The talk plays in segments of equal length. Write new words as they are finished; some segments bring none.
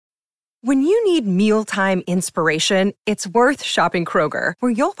When you need mealtime inspiration, it's worth shopping Kroger,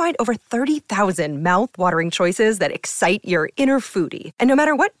 where you'll find over 30,000 mouth-watering choices that excite your inner foodie. And no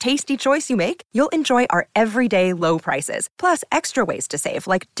matter what tasty choice you make, you'll enjoy our everyday low prices, plus extra ways to save,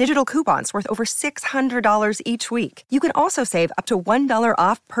 like digital coupons worth over $600 each week. You can also save up to $1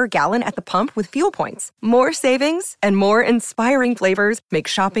 off per gallon at the pump with fuel points. More savings and more inspiring flavors make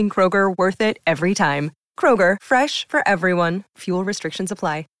shopping Kroger worth it every time. Kroger, fresh for everyone. Fuel restrictions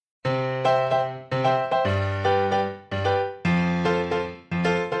apply.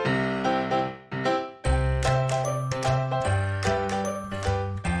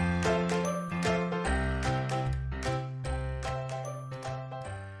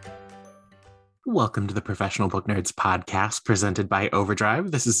 Welcome to the Professional Book Nerds podcast presented by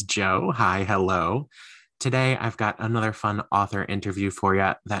Overdrive. This is Joe. Hi, hello. Today, I've got another fun author interview for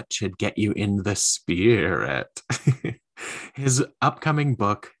you that should get you in the spirit. His upcoming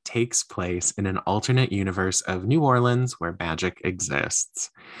book takes place in an alternate universe of New Orleans where magic exists.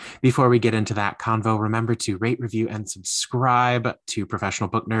 Before we get into that convo, remember to rate, review, and subscribe to Professional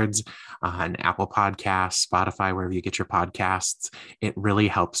Book Nerds on Apple Podcasts, Spotify, wherever you get your podcasts. It really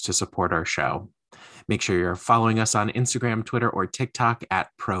helps to support our show. Make sure you're following us on Instagram, Twitter, or TikTok at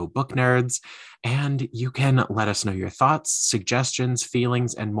Pro Book Nerds. And you can let us know your thoughts, suggestions,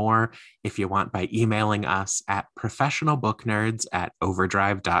 feelings, and more if you want by emailing us at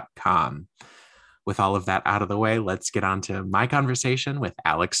professionalbooknerds@overdrive.com. With all of that out of the way, let's get on to my conversation with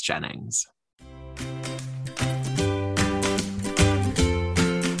Alex Jennings.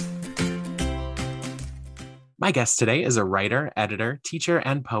 My guest today is a writer, editor, teacher,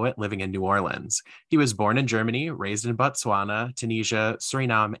 and poet living in New Orleans. He was born in Germany, raised in Botswana, Tunisia,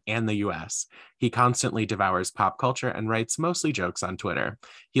 Suriname, and the US. He constantly devours pop culture and writes mostly jokes on Twitter.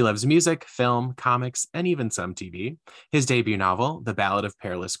 He loves music, film, comics, and even some TV. His debut novel, The Ballad of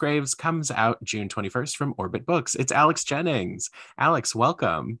Perilous Graves, comes out June 21st from Orbit Books. It's Alex Jennings. Alex,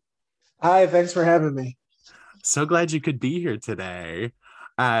 welcome. Hi, thanks for having me. So glad you could be here today.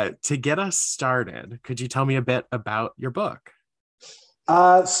 To get us started, could you tell me a bit about your book?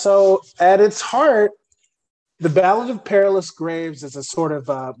 So at its heart, The Ballad of Perilous Graves is a sort of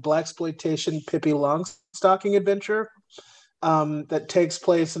blaxploitation Pippi Longstocking adventure that takes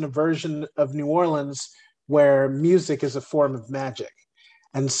place in a version of New Orleans where music is a form of magic.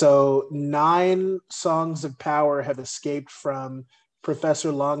 And so 9 songs of power have escaped from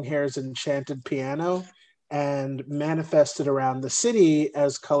Professor Longhair's enchanted piano and manifested around the city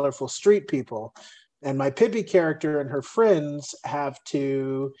as colorful street people. And my Pippi character and her friends have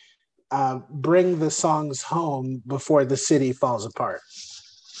to bring the songs home before the city falls apart.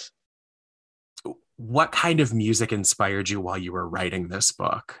 What kind of music inspired you while you were writing this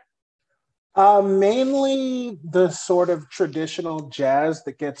book? Mainly the sort of traditional jazz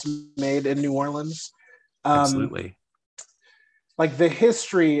that gets made in New Orleans. Absolutely. Like the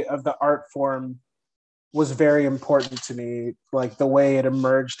history of the art form was very important to me, like the way it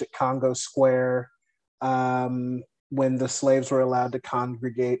emerged at Congo Square when the slaves were allowed to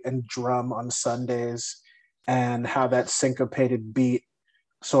congregate and drum on Sundays, and how that syncopated beat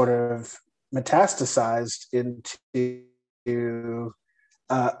sort of metastasized into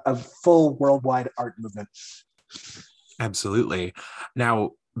a full worldwide art movement. Absolutely.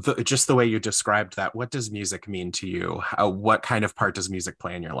 Now, just the way you described that, what does music mean to you? What kind of part does music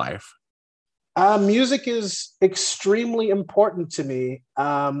play in your life? Music is extremely important to me.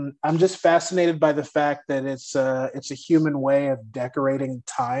 I'm just fascinated by the fact that it's a human way of decorating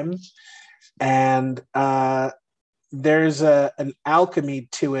time, and there's an alchemy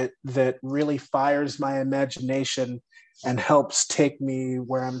to it that really fires my imagination and helps take me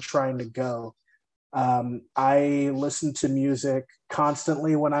where I'm trying to go. I listen to music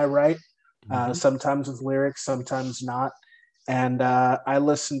constantly when I write, sometimes with lyrics, sometimes not, and I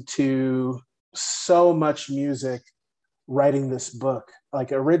listen to so much music writing this book.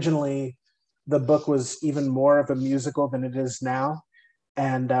 Like originally, the book was even more of a musical than it is now.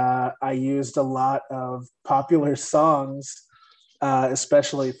 And I used a lot of popular songs,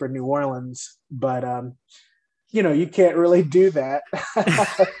 especially for New Orleans. But, you can't really do that.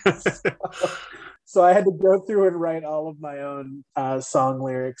 So I had to go through and write all of my own song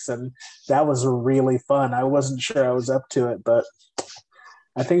lyrics. And that was really fun. I wasn't sure I was up to it, but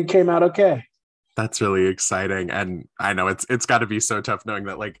I think it came out okay. That's really exciting. And I know it's got to be so tough knowing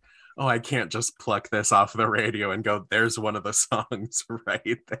that, like, oh, I can't just pluck this off the radio and go, there's one of the songs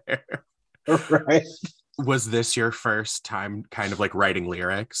right there. Right. Was this your first time kind of like writing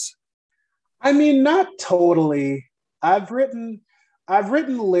lyrics? I mean, not totally. I've written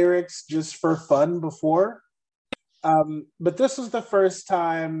lyrics just for fun before. But this was the first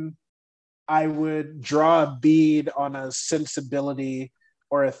time I would draw a bead on a sensibility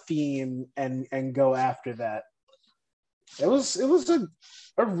or a theme and go after that. It was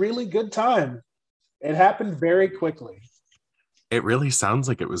a really good time. It happened very quickly. It really sounds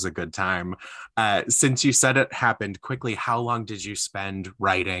like it was a good time. Since you said it happened quickly, how long did you spend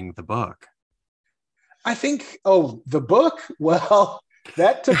writing the book? I think, oh, the book, well,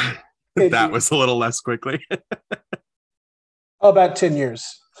 that took That was a little less quickly. about 10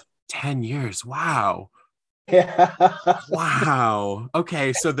 years. 10 years. Wow. Yeah. Wow.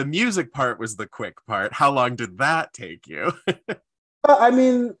 Okay, so the music part was the quick part. How long did that take you? I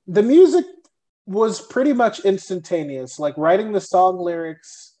mean, the music was pretty much instantaneous. Like writing the song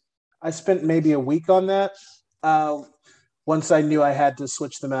lyrics, I spent maybe a week on that. Uh, Once I knew I had to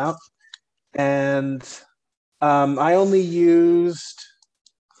switch them out, and I only used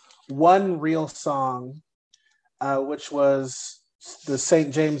one real song, which was the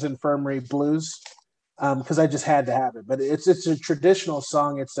St. James Infirmary Blues, because I just had to have it. But it's a traditional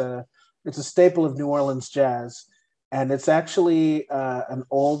song. It's a staple of New Orleans jazz, and it's actually an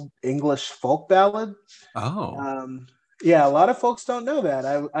old English folk ballad. Oh. Yeah, a lot of folks don't know that.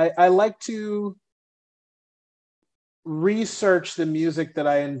 I like to research the music that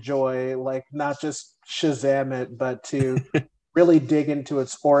I enjoy, like not just Shazam it, but to really dig into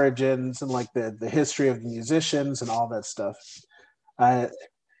its origins and like the history of the musicians and all that stuff. Uh,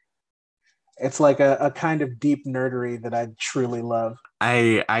 it's like a kind of deep nerdery that I truly love.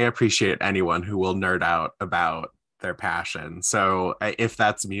 I appreciate anyone who will nerd out about their passion. So if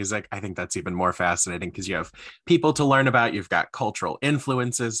that's music, I think that's even more fascinating because you have people to learn about, you've got cultural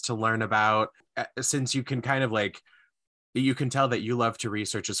influences to learn about. Since you can kind of like you can tell that you love to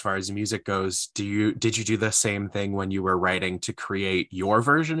research as far as music goes. Did you do the same thing when you were writing to create your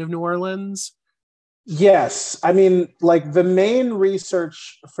version of New Orleans? Yes. I mean, like the main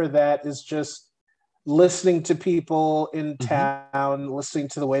research for that is just listening to people in Mm-hmm. town, listening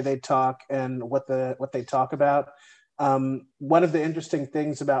to the way they talk and what they talk about. One of the interesting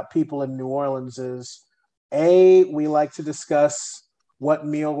things about people in New Orleans is we like to discuss what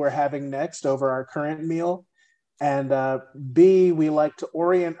meal we're having next over our current meal. And B, we like to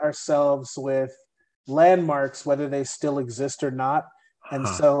orient ourselves with landmarks, whether they still exist or not. And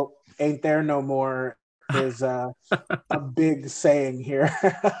Huh. so, ain't there no more is a big saying here.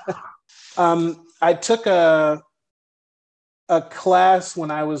 I took a class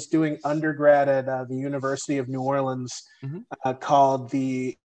when I was doing undergrad at the University of New Orleans Mhm. called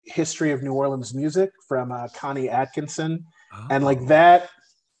the History of New Orleans Music from Connie Atkinson. And like Oh. that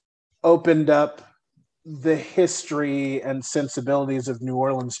opened up the history and sensibilities of New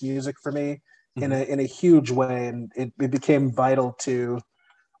Orleans music for me in Mhm. a huge way, and it became vital to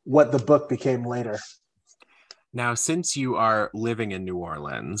what the book became later. Now, since you are living in New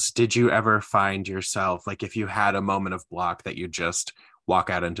Orleans, did you ever find yourself like if you had a moment of block that you just walk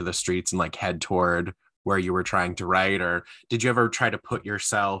out into the streets and like head toward where you were trying to write, or did you ever try to put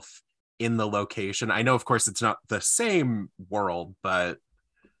yourself in the location? I know, of course, it's not the same world, but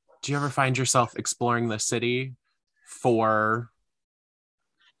do you ever find yourself exploring the city for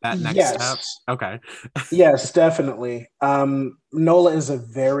that next step? Yes, Okay. yes, definitely. NOLA is a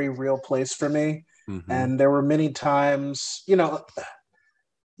very real place for me, Hmm. and there were many times,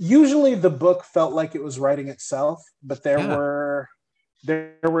 usually the book felt like it was writing itself, but Yeah.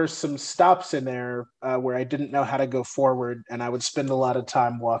 there were some stops in there where I didn't know how to go forward, and I would spend a lot of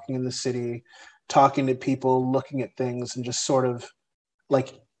time walking in the city, talking to people, looking at things, and just sort of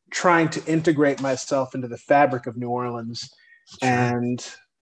like trying to integrate myself into the fabric of New Orleans. Sure. And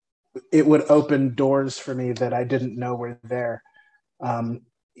it would open doors for me that I didn't know were there. Um,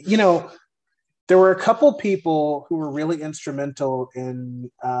 you know, there were a couple people who were really instrumental in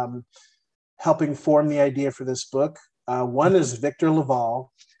helping form the idea for this book. One Mhm. is Victor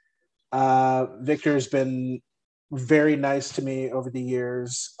Laval. Victor has been very nice to me over the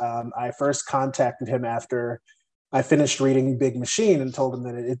years. I first contacted him after I finished reading Big Machine and told him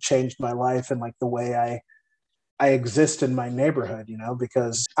that it changed my life and like the way I exist in my neighborhood,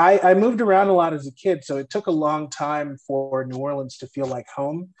 because I moved around a lot as a kid. So it took a long time for New Orleans to feel like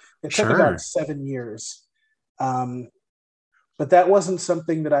home. It took about Sure. 7 years. Um, but that wasn't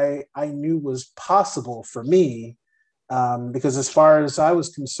something that I knew was possible for me, because as far as I was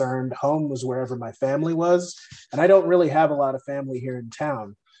concerned, home was wherever my family was. And I don't really have a lot of family here in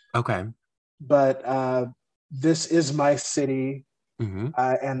town. Okay. But this is my city, Hmm.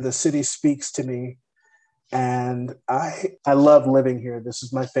 and the city speaks to me, and I love living here. This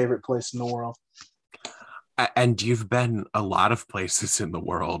is my favorite place in the world. And you've been a lot of places in the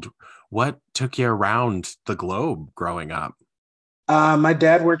world. What took you around the globe growing up? My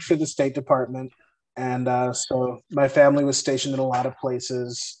dad worked for the State Department, and so my family was stationed in a lot of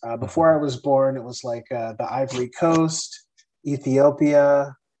places. Before I was born, it was like the Ivory Coast,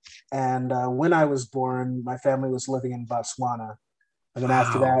 Ethiopia, and when I was born, my family was living in Botswana. And then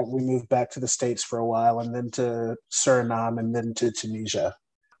after Wow. that, we moved back to the States for a while, and then to Suriname, and then to Tunisia.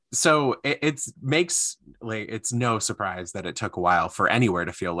 So it's makes like it's no surprise that it took a while for anywhere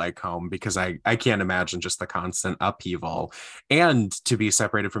to feel like home because I can't imagine just the constant upheaval and to be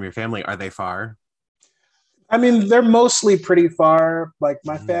separated from your family. Are they far? I mean, they're mostly pretty far. Like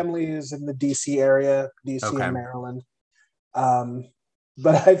my Mhm. family is in the DC area, DC and Okay. Maryland. Um,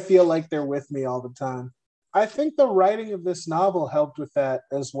 but I feel like they're with me all the time. I think the writing of this novel helped with that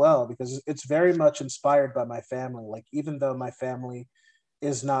as well because it's very much inspired by my family. Like, even though my family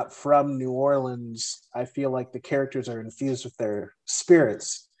is not from New Orleans, I feel like the characters are infused with their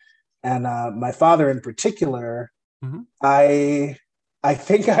spirits. And my father, in particular, Mhm. I I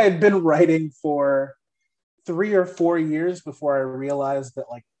think I had been writing for 3 or 4 years before I realized that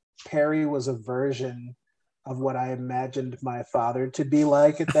like Perry was a version of what I imagined my father to be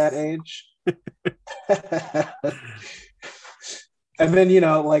like at that age. And then,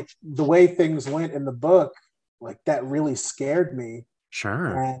 like the way things went in the book, like that really scared me. Sure.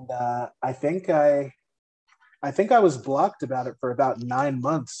 And I think I was blocked about it for about 9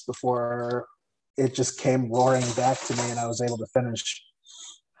 months before it just came roaring back to me and I was able to finish.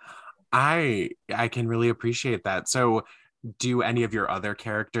 I can really appreciate that. So do any of your other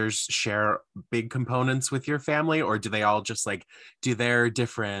characters share big components with your family, or do they all just like do their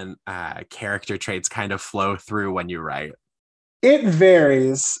different character traits kind of flow through when you write? It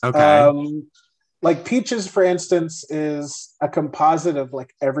varies. Okay. Like Peaches, for instance, is a composite of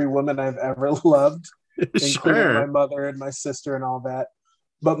like every woman I've ever loved, including my Sure. mother and my sister and all that.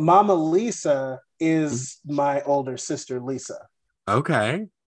 But Mama Lisa is my older sister, Lisa. Okay.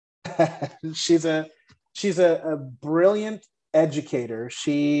 she's a she's a brilliant educator.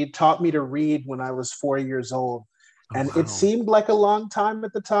 She taught me to read when I was 4 years old. Oh, And it wow. seemed like a long time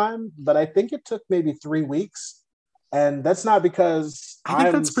at the time, but I think it took maybe 3 weeks. And that's not because I think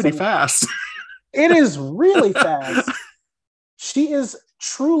I'm that's pretty some, fast. it is really fast. She is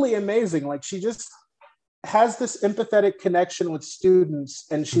truly amazing. Like she just has this empathetic connection with students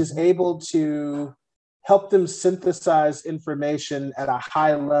and she's Mhm. able to help them synthesize information at a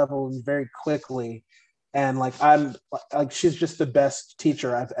high level and very quickly. And I'm like she's just the best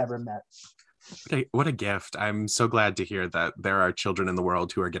teacher I've ever met. What a gift. I'm so glad to hear that there are children in the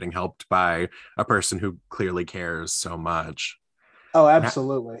world who are getting helped by a person who clearly cares so much. Oh, Now,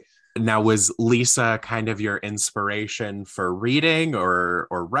 absolutely. now was Lisa kind of your inspiration for reading or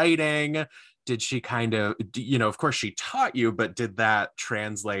writing? Did she kind of, of course she taught you, but did that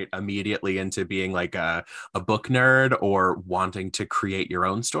translate immediately into being like a book nerd or wanting to create your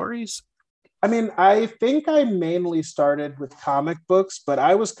own stories? I mean, I think I mainly started with comic books, but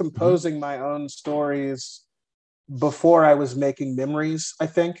I was Mhm. composing my own stories before I was making memories, I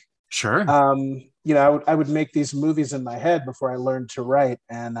think. Sure. I would make these movies in my head before I learned to write.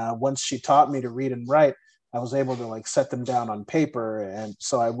 And once she taught me to read and write, I was able to like set them down on paper. And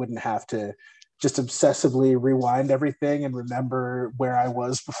so I wouldn't have to just obsessively rewind everything and remember where I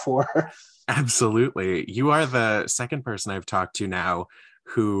was before. Absolutely. You are the second person I've talked to now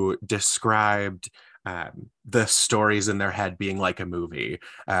who described the stories in their head being like a movie.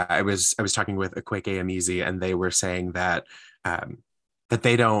 I was talking with a quick Easy, and they were saying um, that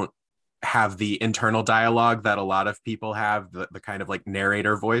they don't have the internal dialogue that a lot of people have, the kind of like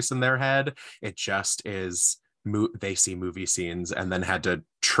narrator voice in their head. It just is they see movie scenes and then had to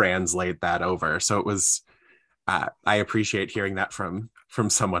translate that over. So it was I appreciate hearing that from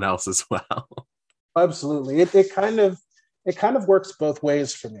someone else as well. Absolutely. It kind of works both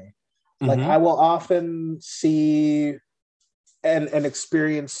ways for me. Like Hmm. I will often see and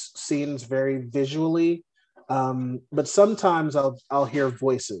experience scenes very visually. But sometimes I'll hear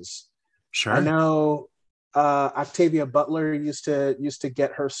voices. I Sure. know Octavia Butler used to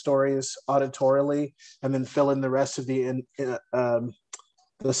get her stories auditorily and then fill in the rest of the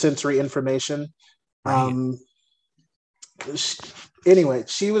sensory information. Right. Um, she, anyway,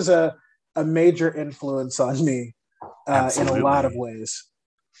 she was a major influence on me in a lot of Absolutely. ways.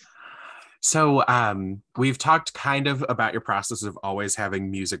 So we've talked kind of about your process of always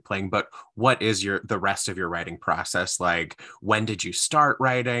having music playing, but what is the rest of your writing process like? When did you start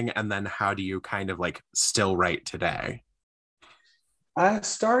writing? And then how do you kind of like still write today? I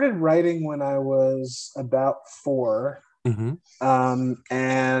started writing when I was about four, Hmm.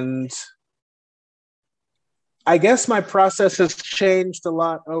 and I guess my process has changed a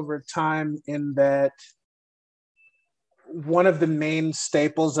lot over time in that one of the main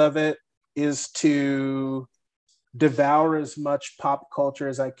staples of it is to devour as much pop culture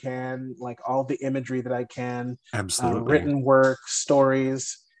as I can, like all the imagery that I can, Absolutely. written work,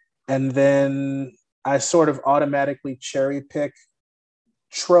 stories, and then I sort of automatically cherry pick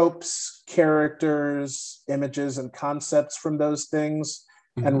tropes, characters, images, and concepts from those things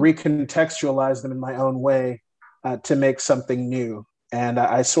and recontextualize them in my own way to make something new. And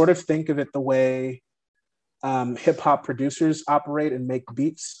I sort of think of it the way hip hop producers operate and make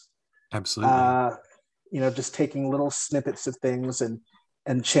beats. Absolutely. Just taking little snippets of things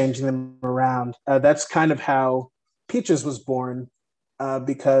and changing them around. That's kind of how Peaches was born,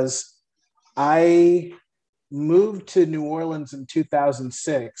 because I moved to New Orleans in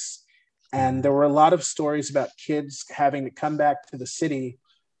 2006, and there were a lot of stories about kids having to come back to the city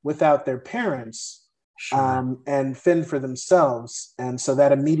without their parents. Sure. And fend for themselves. And so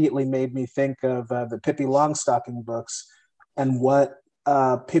that immediately made me think of the Pippi Longstocking books and what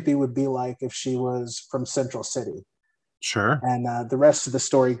Pippi would be like if she was from Central City. Sure. And the rest of the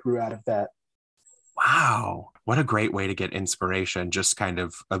story grew out of that. Wow. What a great way to get inspiration. Just kind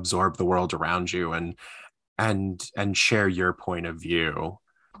of absorb the world around you and share your point of view.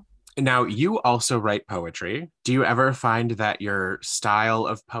 Now, you also write poetry. Do you ever find that your style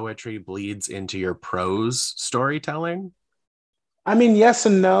of poetry bleeds into your prose storytelling? I mean, yes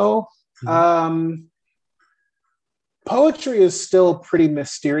and no. Poetry is still pretty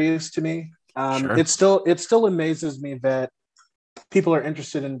mysterious to me. Sure. It still amazes me that people are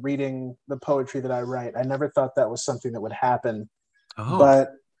interested in reading the poetry that I write. I never thought that was something that would happen. Oh.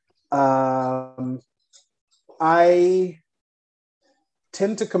 But I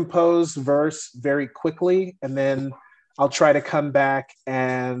tend to compose verse very quickly, and then I'll try to come back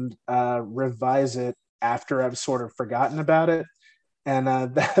and revise it after I've sort of forgotten about it. And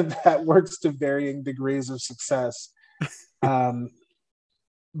that works to varying degrees of success. But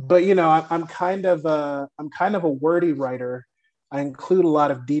I'm kind of a wordy writer. I include a lot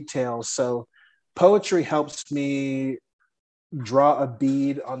of details, so poetry helps me draw a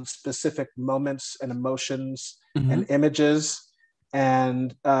bead on specific moments and emotions and images.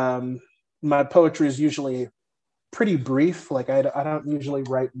 And my poetry is usually pretty brief. Like I don't usually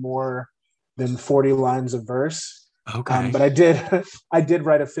write more than 40 lines of verse. Okay. But I did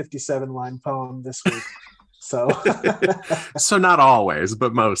write a 57-line poem this week. So So not always,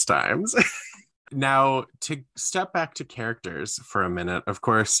 but most times. Now, to step back to characters for a minute, of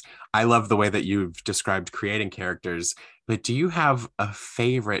course, I love the way that you've described creating characters, but do you have a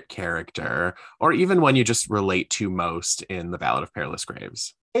favorite character or even one you just relate to most in The Ballad of Perilous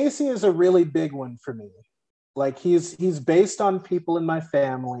Graves? Casey is a really big one for me. Like he's based on people in my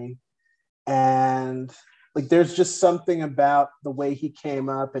family, and like there's just something about the way he came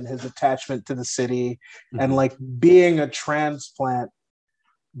up and his attachment to the city and like being a transplant,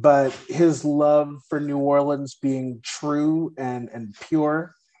 but his love for New Orleans being true and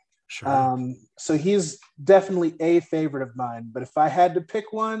pure. Sure. So he's definitely a favorite of mine. But if I had to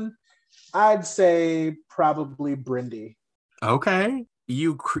pick one, I'd say probably Brindy. Okay.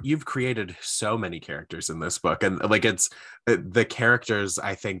 You've created so many characters in this book, and like it's the characters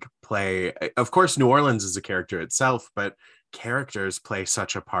I think play, of course New Orleans is a character itself, but characters play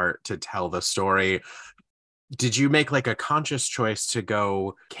such a part to tell the story. Did you make like a conscious choice to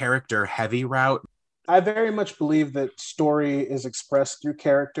go character heavy route? I very much believe that story is expressed through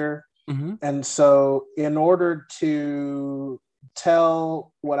character. And so in order to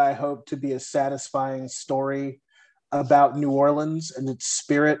tell what I hope to be a satisfying story about New Orleans and its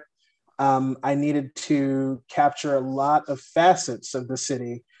spirit, I needed to capture a lot of facets of the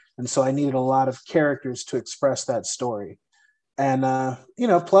city. And so I needed a lot of characters to express that story. And,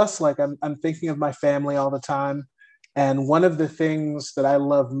 plus like I'm thinking of my family all the time. And one of the things that I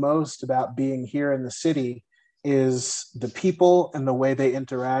love most about being here in the city is the people and the way they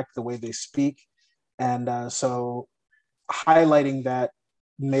interact, the way they speak. And so highlighting that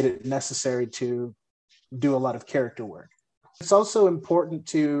made it necessary to do a lot of character work. It's also important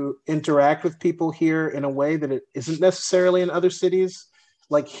to interact with people here in a way that it isn't necessarily in other cities.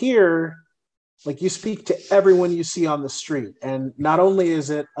 Like here, like you speak to everyone you see on the street. And not only is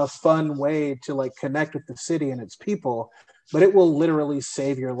it a fun way to like connect with the city and its people, but it will literally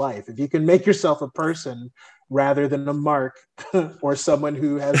save your life. If you can make yourself a person rather than a mark or someone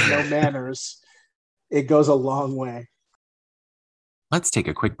who has no manners, it goes a long way. Let's take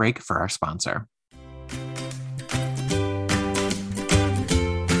a quick break for our sponsor.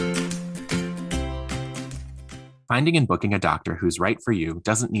 Finding and booking a doctor who's right for you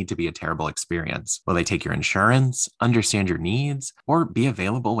doesn't need to be a terrible experience. Will they take your insurance, understand your needs, or be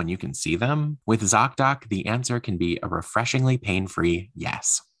available when you can see them? With ZocDoc, the answer can be a refreshingly pain-free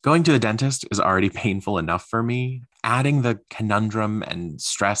yes. Going to the dentist is already painful enough for me. Adding the conundrum and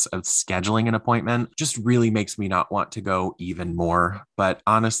stress of scheduling an appointment just really makes me not want to go even more. But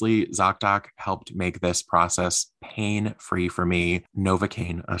honestly, ZocDoc helped make this process pain-free for me,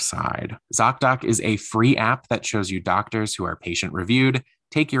 Novocaine aside. ZocDoc is a free app that shows you doctors who are patient-reviewed,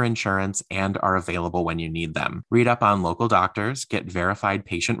 take your insurance, and are available when you need them. Read up on local doctors, get verified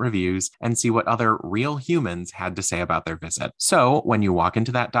patient reviews, and see what other real humans had to say about their visit. So when you walk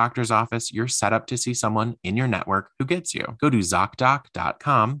into that doctor's office, you're set up to see someone in your network who gets you. Go to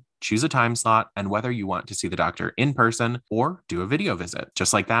ZocDoc.com, choose a time slot, and whether you want to see the doctor in person or do a video visit.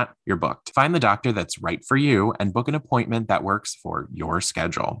 Just like that, you're booked. Find the doctor that's right for you and book an appointment that works for your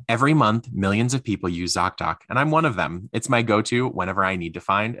schedule. Every month, millions of people use ZocDoc, and I'm one of them. It's my go-to whenever I need to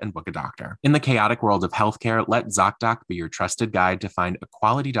find and book a doctor. In the chaotic world of healthcare, let ZocDoc be your trusted guide to find a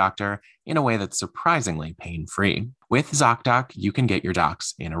quality doctor in a way that's surprisingly pain-free. With ZocDoc, you can get your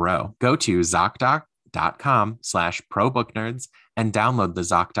docs in a row. Go to ZocDoc.com/ProBookNerds and download the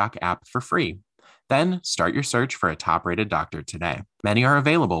ZocDoc app for free. Then start your search for a top-rated doctor today. Many are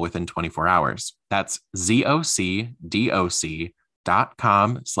available within 24 hours. That's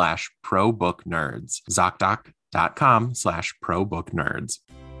ZocDoc.com/ProBookNerds. ZocDoc.com/ProBookNerds.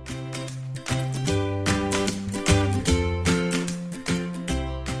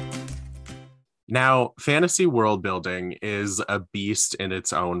 Now, fantasy world building is a beast in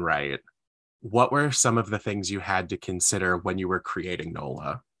its own right. What were some of the things you had to consider when you were creating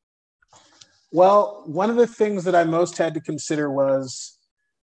NOLA? Well, one of the things that I most had to consider was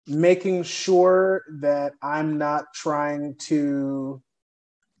making sure that I'm not trying to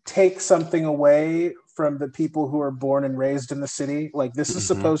take something away from the people who are born and raised in the city. Like, this is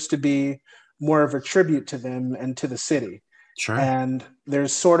supposed to be more of a tribute to them and to the city. Sure. And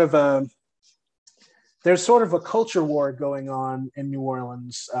there's sort of a culture war going on in New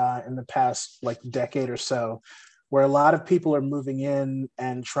Orleans in the past decade or so, where a lot of people are moving in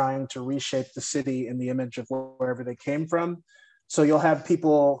and trying to reshape the city in the image of wherever they came from. So you'll have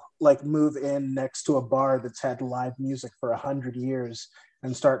people move in next to a bar that's had live music for 100 years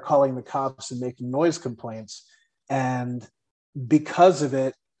and start calling the cops and making noise complaints. And because of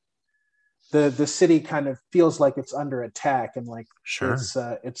it, the city kind of feels like it's under attack and Sure.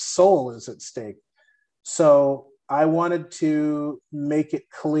 its soul is at stake. So I wanted to make it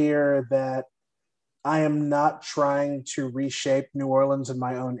clear that I am not trying to reshape New Orleans in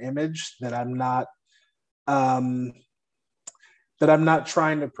my own image, that I'm not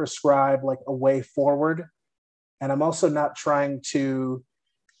trying to prescribe a way forward. And I'm also not trying to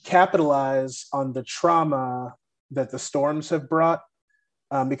capitalize on the trauma that the storms have brought.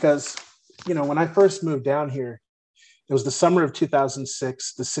 Because, when I first moved down here, it was the summer of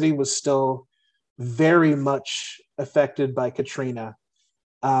 2006. The city was still very much affected by Katrina.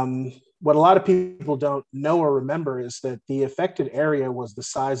 What a lot of people don't know or remember is that the affected area was the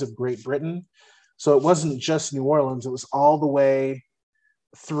size of Great Britain. So it wasn't just New Orleans, it was all the way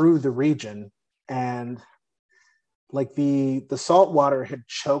through the region. And the salt water had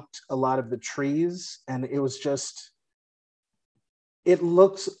choked a lot of the trees, and it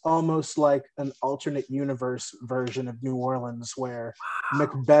looks almost like an alternate universe version of New Orleans where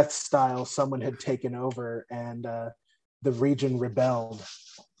Macbeth style someone had taken over and the region rebelled.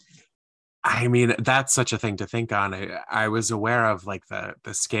 I mean, that's such a thing to think on. I was aware of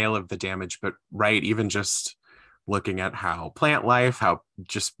the scale of the damage, but even just looking at how plant life, how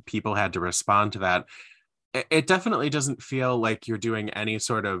just people had to respond to that, it definitely doesn't feel like you're doing any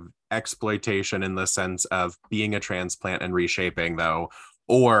sort of exploitation in the sense of being a transplant and reshaping, though,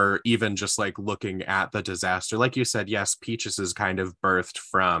 or even just looking at the disaster. Like you said, yes, Peaches is kind of birthed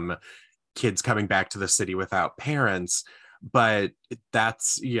from kids coming back to the city without parents, but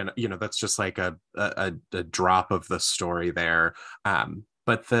that's that's just a drop of the story there.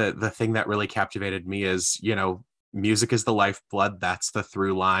 But the thing that really captivated me is music is the lifeblood. That's the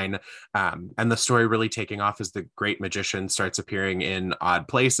through line. And the story really taking off as the great magician starts appearing in odd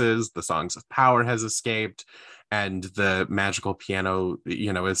places. The Songs of Power has escaped, and the magical piano,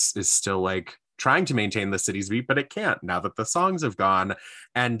 is still trying to maintain the city's beat, but it can't now that the songs have gone.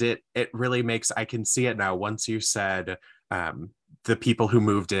 And it really makes, I can see it now. Once you said the people who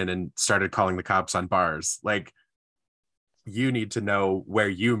moved in and started calling the cops on bars, you need to know where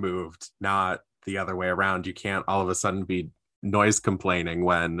you moved, not the other way around. You can't all of a sudden be noise complaining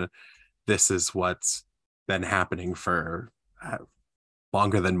when this is what's been happening for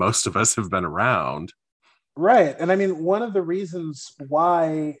longer than most of us have been around. Right. And I mean, one of the reasons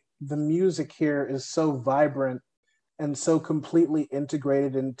why the music here is so vibrant and so completely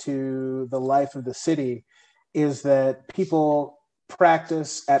integrated into the life of the city is that people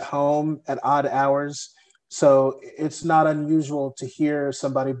practice at home at odd hours. So it's not unusual to hear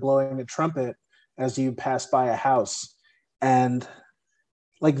somebody blowing a trumpet as you pass by a house. And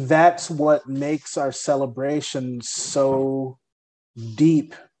like that's what makes our celebrations so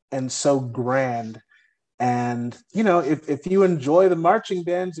deep and so grand. And if you enjoy the marching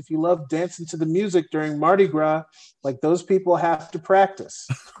bands, if you love dancing to the music during Mardi Gras, like those people have to practice.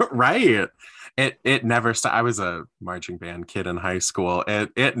 Right. It never stops. I was a marching band kid in high school.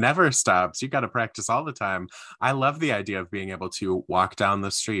 It never stops. You got to practice all the time. I love the idea of being able to walk down the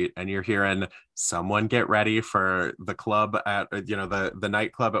street and you're hearing someone get ready for the club at the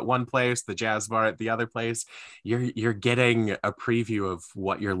nightclub at one place, the jazz bar at the other place. You're getting a preview of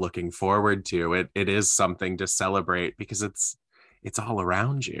what you're looking forward to. It is something to celebrate because it's all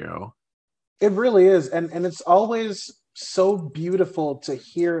around you. It really is. And it's always so beautiful to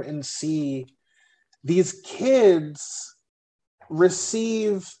hear and see these kids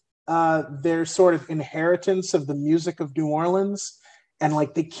receive their sort of inheritance of the music of New Orleans, and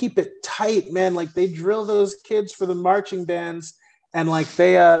like they keep it tight, man. Like they drill those kids for the marching bands, and like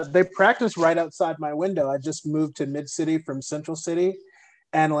they practice right outside my window. I just moved to Mid City from Central City,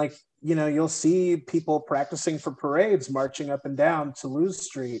 and like you'll see people practicing for parades, marching up and down Toulouse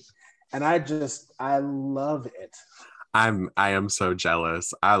Street, and I love it. I am so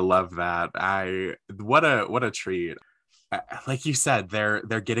jealous. I love that. What a treat. Like you said,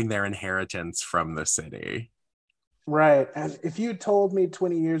 they're getting their inheritance from the city. Right. And if you told me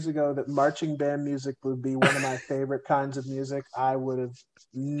 20 years ago that marching band music would be one of my favorite kinds of music, I would have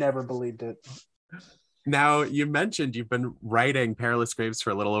never believed it. Now, you mentioned you've been writing Perilous Graves for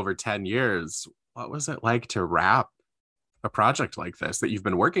a little over 10 years. What was it like to wrap a project like this that you've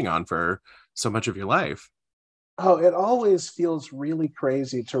been working on for so much of your life? Oh, it always feels really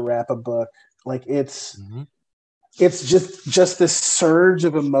crazy to wrap a book. Like it's just this surge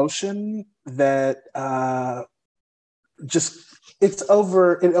of emotion that just it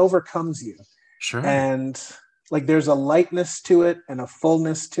overcomes you. Sure. And like there's a lightness to it and a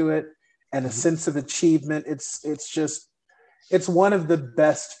fullness to it and a sense of achievement. It's one of the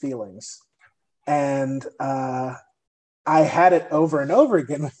best feelings. And I had it over and over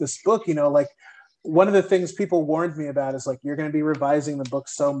again with this book. Like one of the things people warned me about is like you're going to be revising the book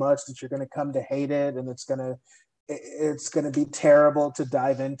so much that you're going to come to hate it, and it's going to be terrible to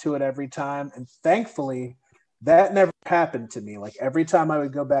dive into it every time. And thankfully that never happened to me. Like every time I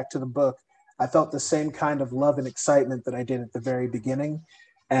would go back to the book, I felt the same kind of love and excitement that I did at the very beginning.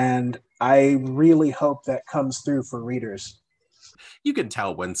 And I really hope that comes through for readers. You can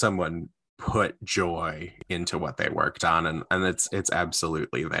tell when someone put joy into what they worked on, and it's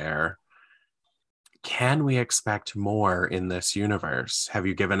absolutely there. Can we expect more in this universe? Have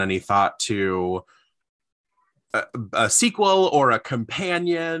you given any thought to a sequel or a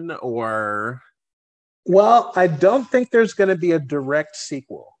companion or? Well, I don't think there's going to be a direct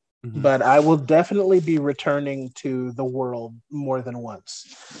sequel, but I will definitely be returning to the world more than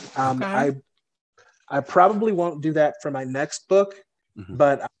once. Okay. I probably won't do that for my next book,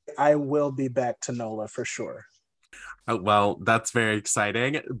 but I will be back to NOLA for sure. Well, that's very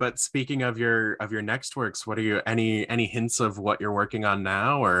exciting. But speaking of your next works, what are you any hints of what you're working on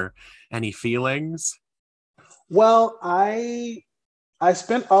now or any feelings? Well, I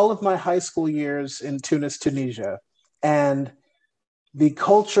spent all of my high school years in Tunis, Tunisia, and the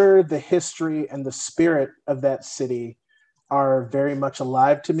culture, the history, and the spirit of that city are very much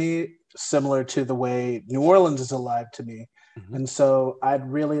alive to me, similar to the way New Orleans is alive to me. And so I'd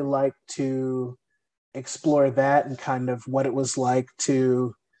really like to explore that and kind of what it was like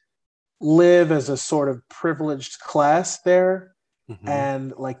to live as a sort of privileged class there,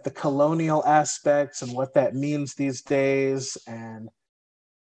 and like the colonial aspects and what that means these days, and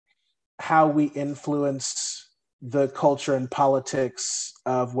how we influence the culture and politics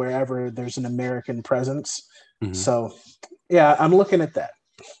of wherever there's an American presence. So yeah, I'm looking at that.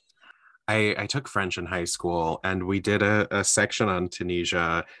 I took French in high school and we did a section on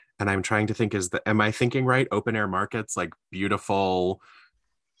Tunisia, and I'm trying to think, am I thinking right? Open air markets, like beautiful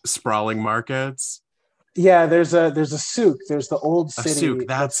sprawling markets. Yeah, there's a souk. There's the old A city. souk,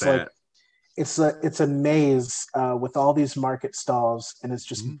 that's it. Like it's a maze with all these market stalls, and it's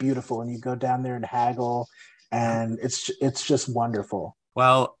just beautiful. And you go down there and haggle, and it's just wonderful.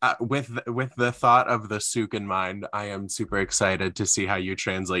 Well, with the thought of the souk in mind, I am super excited to see how you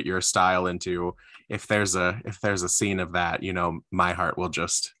translate your style into. If there's a scene of that, my heart will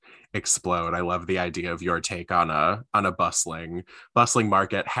just explode. I love the idea of your take on a bustling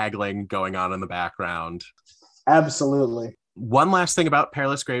market, haggling going on in the background. Absolutely. One last thing about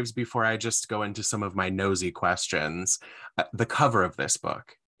Perilous Graves before I just go into some of my nosy questions. The cover of this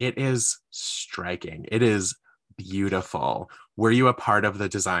book, it is striking. It is beautiful. Were you a part of the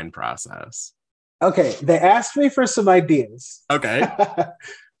design process? Okay, they asked me for some ideas. Okay.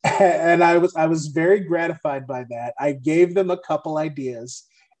 And I was very gratified by that. I gave them a couple ideas,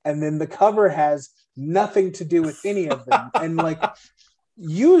 and then the cover has nothing to do with any of them. And like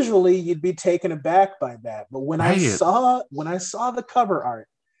usually you'd be taken aback by that, but when I Right. saw the cover art,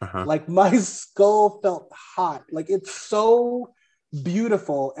 Uh-huh. like my skull felt hot. Like it's so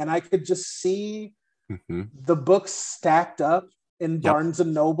beautiful, and I could just see Hmm. the books stacked up in Yep. Barnes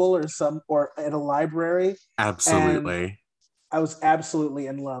and Noble or at a library, and Absolutely. I was absolutely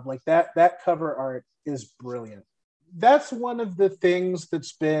in love. Like that cover art is brilliant. That's one of the things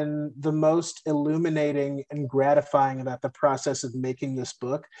that's been the most illuminating and gratifying about the process of making this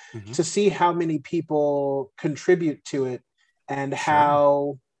book, Hmm. to see how many people contribute to it and Sure.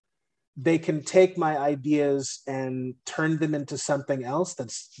 how they can take my ideas and turn them into something else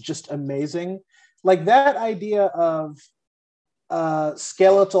that's just amazing. Like that idea of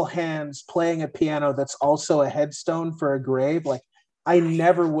skeletal hands playing a piano that's also a headstone for a grave. Like I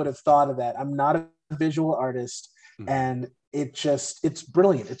never would have thought of that. I'm not a visual artist, Mhm. and it's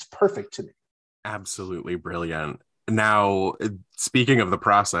brilliant. It's perfect to me. Absolutely brilliant. Now, speaking of the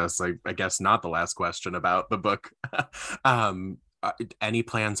process, I guess not the last question about the book. um, any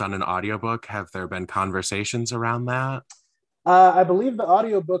plans on an audiobook? Have there been conversations around that? I believe the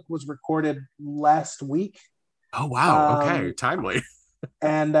audiobook was recorded last week. Oh, wow. Okay. Um, Timely.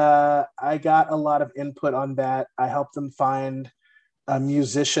 and I got a lot of input on that. I helped them find a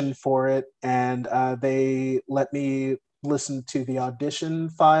musician for it, and they let me listen to the audition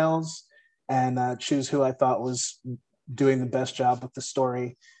files and choose who I thought was doing the best job with the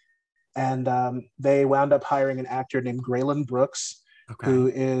story. And they wound up hiring an actor named Graylin Brooks, who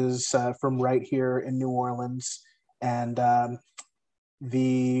Okay. is from right here in New Orleans. And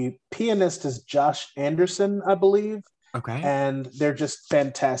the pianist is Josh Anderson, I believe, Okay. and they're just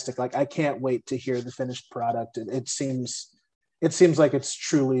fantastic. Like I can't wait to hear the finished product. It seems like it's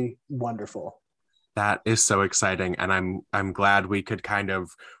truly wonderful. That is so exciting. And I'm glad we could kind of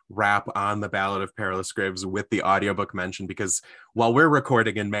wrap on the Ballad of Perilous Graves with the audiobook mention, because while we're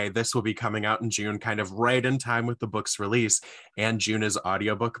recording in May, this will be coming out in June, kind of right in time with the book's release. And June is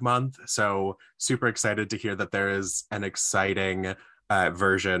audiobook month. So super excited to hear that there is an exciting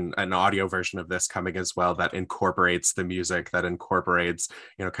version, an audio version of this coming as well, that incorporates the music, that incorporates,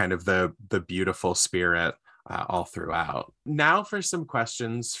 kind of the beautiful spirit all throughout. Now, for some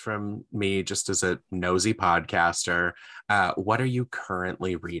questions from me, just as a nosy podcaster, what are you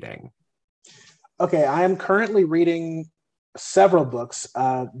currently reading? Okay, I am currently reading several books.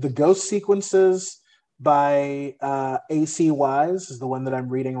 The Ghost Sequences by A.C. Wise is the one that I'm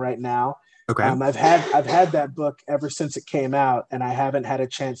reading right now. Okay. I've had that book ever since it came out, and I haven't had a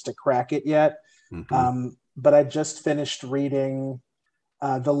chance to crack it yet. Hmm. But I just finished reading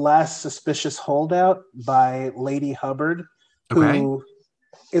The Last Suspicious Holdout by Lady Hubbard, Okay. who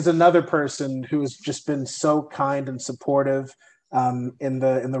is another person who has just been so kind and supportive in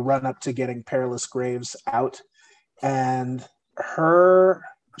the run up to getting Perilous Graves out. And her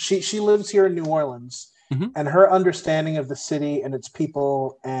she lives here in New Orleans, Hmm. and her understanding of the city and its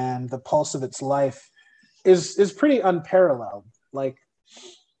people and the pulse of its life is pretty unparalleled. Like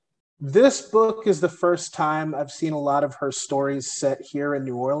this book is the first time I've seen a lot of her stories set here in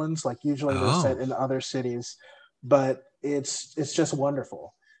New Orleans. Like usually they're set Oh, in other cities, but it's just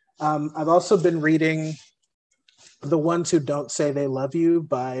wonderful. I've also been reading The Ones Who Don't Say They Love You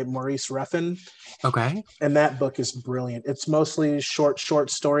by Maurice Ruffin, okay. and that book is brilliant. It's mostly short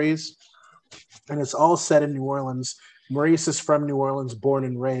stories, and it's all set in New Orleans. Maurice is from New Orleans, born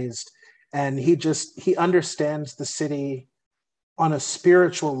and raised, and he understands the city on a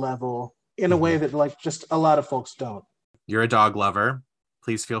spiritual level in a way Hmm. that like just a lot of folks don't. You're a dog lover.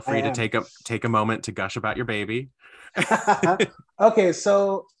 Please feel I free to am. take a moment to gush about your baby. Okay,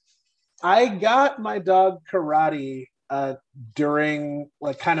 so I got my dog Karate during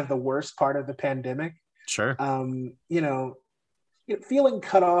like kind of the worst part of the pandemic. Sure. You know, feeling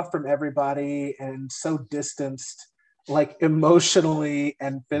cut off from everybody and so distanced, like emotionally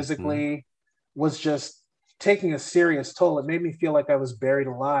and Hmm. physically, was just taking a serious toll. It made me feel like I was buried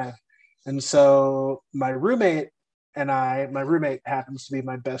alive. And so my roommate happens to be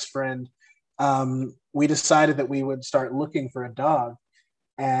my best friend. We decided that we would start looking for a dog.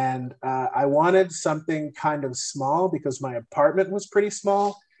 And I wanted something kind of small because my apartment was pretty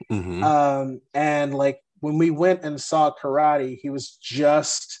small. Mm-hmm. And like when we went and saw Karate, he was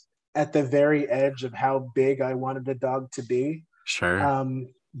just at the very edge of how big I wanted the dog to be. Sure.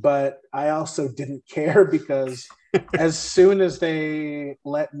 But I also didn't care because as soon as they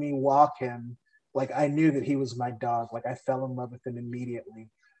let me walk him, like I knew that he was my dog. Like I fell in love with him immediately.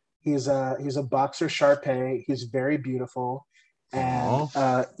 He's a boxer Shar Pei. He's very beautiful. And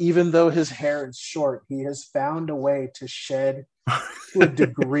Aw. even though his hair is short, he has found a way to shed to a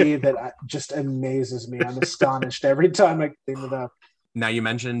degree that just amazes me. I'm astonished every time I clean it up. Now you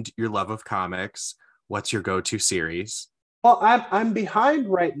mentioned your love of comics. What's your go-to series? Well, I'm behind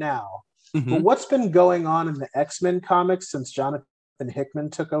right now, but Mm-hmm. what's been going on in the X-Men comics since Jonathan Hickman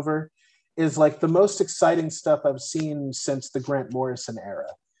took over is like the most exciting stuff I've seen since the Grant Morrison era.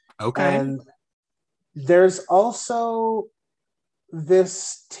 Okay. And there's also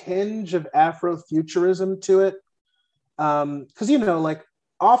this tinge of Afrofuturism to it. Because like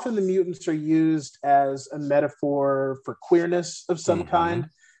often the mutants are used as a metaphor for queerness of some Mm-hmm. kind,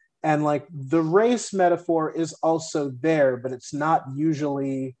 and like the race metaphor is also there, but it's not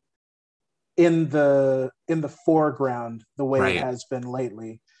usually in the foreground the way it Right. has been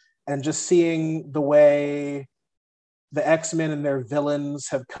lately. And just seeing the way the X-Men and their villains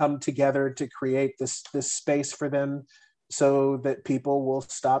have come together to create this space for them so that people will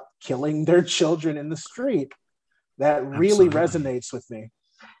stop killing their children in the street, that really Absolutely. resonates with me.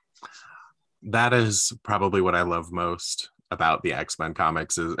 That is probably what I love most about the X-Men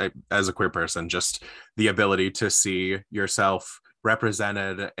comics is as a queer person, just the ability to see yourself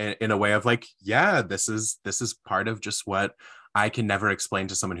represented in a way of like, yeah, this is part of just what I can never explain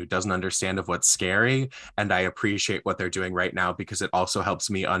to someone who doesn't understand of what's scary. And I appreciate what they're doing right now because it also helps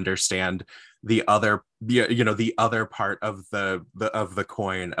me understand the other part of the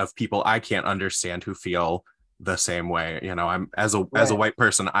coin of people I can't understand who feel the same way. I'm as a Right. white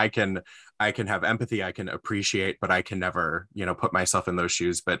person, I can have empathy, I can appreciate, but I can never, put myself in those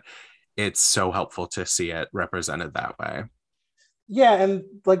shoes. But it's so helpful to see it represented that way. Yeah, and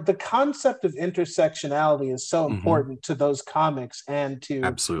like the concept of intersectionality is so Hmm. important to those comics and to our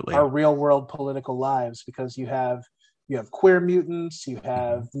Absolutely. real world political lives because you have queer mutants, you Hmm.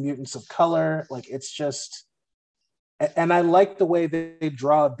 have mutants of color. Like it's just, and I like the way they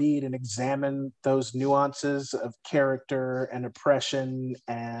draw a bead and examine those nuances of character and oppression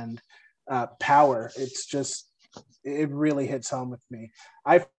and power. It's just, it really hits home with me.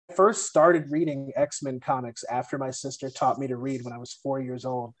 I first started reading X-Men comics after my sister taught me to read when I was 4 years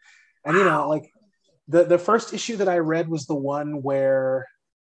old. And Wow. like the first issue that I read was the one where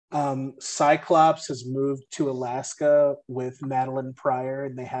Cyclops has moved to Alaska with Madeline Pryor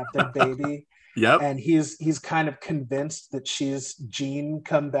and they have their baby. Yep. And he's kind of convinced that she's Jean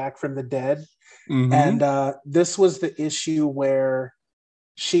come back from the dead. Hmm. And this was the issue where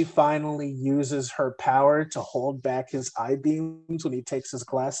she finally uses her power to hold back his eye beams when he takes his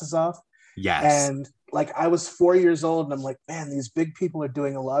glasses off. Yes. And like I was 4 years old and I'm like, man, these big people are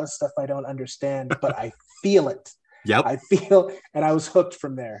doing a lot of stuff I don't understand, but I feel it. Yep. I feel, and I was hooked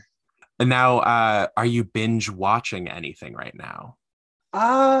from there. And now, are you binge watching anything right now?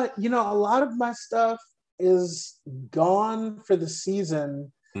 A lot of my stuff is gone for the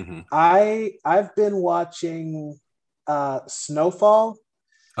season. Hmm. I've been watching Snowfall,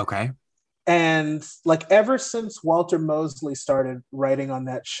 Okay. and like ever since Walter Mosley started writing on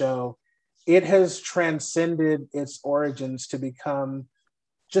that show, it has transcended its origins to become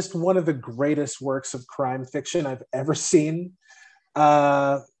just one of the greatest works of crime fiction I've ever seen.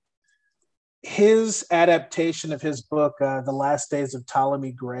 Uh, his adaptation of his book, The Last Days of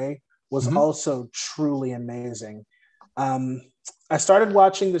Ptolemy Gray, was Hmm. also truly amazing. Um, I started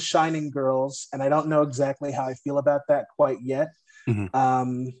watching The Shining Girls, and I don't know exactly how I feel about that quite yet. Hmm.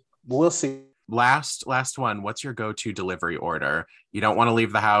 Um, we'll see. Last one. What's your go-to delivery order? You don't want to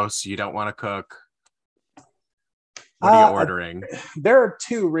leave the house. You don't want to cook. What are you Uh, ordering? there are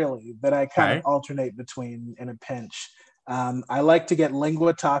two really that I kind of Okay. alternate between in a pinch. I like to get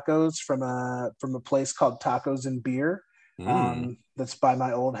lingua tacos from a place called Tacos and Beer, Mm. that's by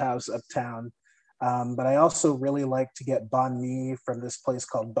my old house uptown. But I also really like to get banh mi from this place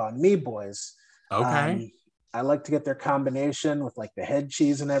called Banh Mi Boys. Okay. Um, I like to get their combination with like the head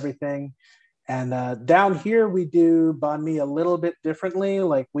cheese and everything. And down here we do banh mi a little bit differently.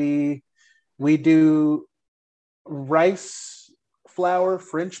 Like we do rice flour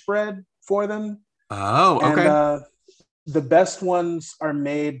French bread for them. Oh, And okay. the best ones are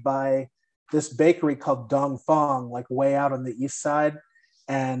made by this bakery called Dong Fong, like way out on the east side.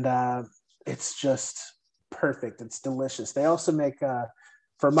 And it's just perfect. It's delicious. They also make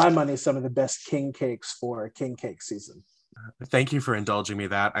for my money, some of the best king cakes for a king cake season. Thank you for indulging me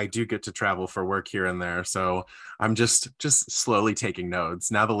that. I do get to travel for work here and there, so I'm just slowly taking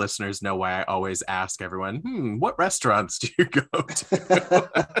notes. Now the listeners know why I always ask everyone, what restaurants do you go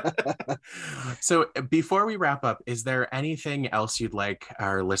to? So before we wrap up, is there anything else you'd like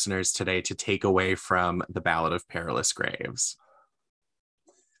our listeners today to take away from The Ballad of Perilous Graves?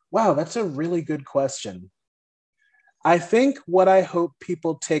 Wow, that's a really good question. I think what I hope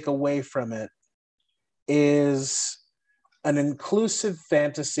people take away from it is an inclusive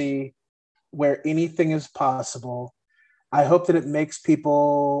fantasy where anything is possible. I hope that it makes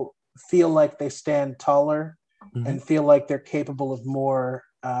people feel like they stand taller and feel like they're capable of more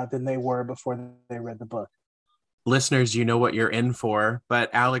than they were before they read the book. Listeners, you know what you're in for. But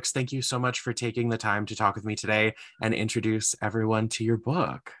Alex, thank you so much for taking the time to talk with me today and introduce everyone to your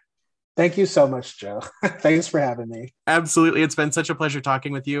book. Thank you so much, Joe. Thanks for having me. Absolutely. It's been such a pleasure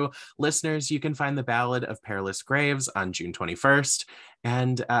talking with you. Listeners, you can find The Ballad of Perilous Graves on June 21st.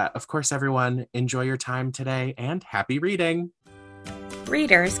 And of course, everyone, enjoy your time today and happy reading.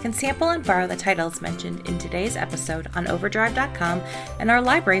 Readers can sample and borrow the titles mentioned in today's episode on Overdrive.com, and our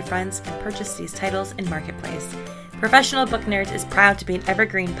library friends can purchase these titles in Marketplace. Professional Book Nerds is proud to be an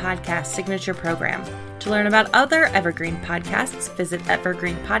Evergreen Podcast signature program. To learn about other Evergreen podcasts, visit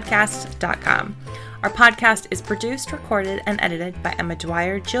evergreenpodcast.com. Our podcast is produced, recorded, and edited by Emma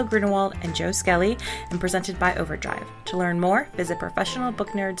Dwyer, Jill Grunewald, and Joe Skelly, and presented by Overdrive. To learn more, visit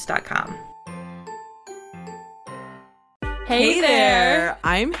professionalbooknerds.com. Hey there!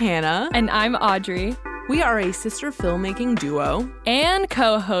 I'm Hannah. And I'm Audrey. We are a sister filmmaking duo and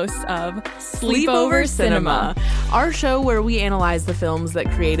co-hosts of Sleepover Cinema, our show where we analyze the films that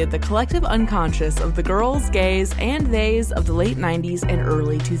created the collective unconscious of the girls, gays, and theys of the late 90s and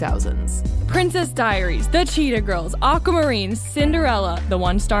early 2000s. Princess Diaries, The Cheetah Girls, Aquamarine, Cinderella, the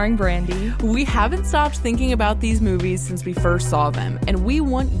one starring Brandy. We haven't stopped thinking about these movies since we first saw them, and we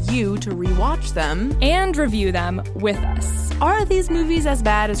want you to rewatch them and review them with us. Are these movies as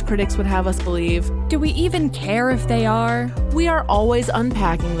bad as critics would have us believe? Do we even care if they are? We are always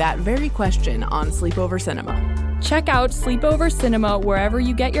unpacking that very question on Sleepover Cinema. Check out Sleepover Cinema wherever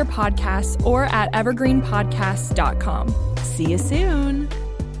you get your podcasts or at evergreenpodcasts.com. See you soon.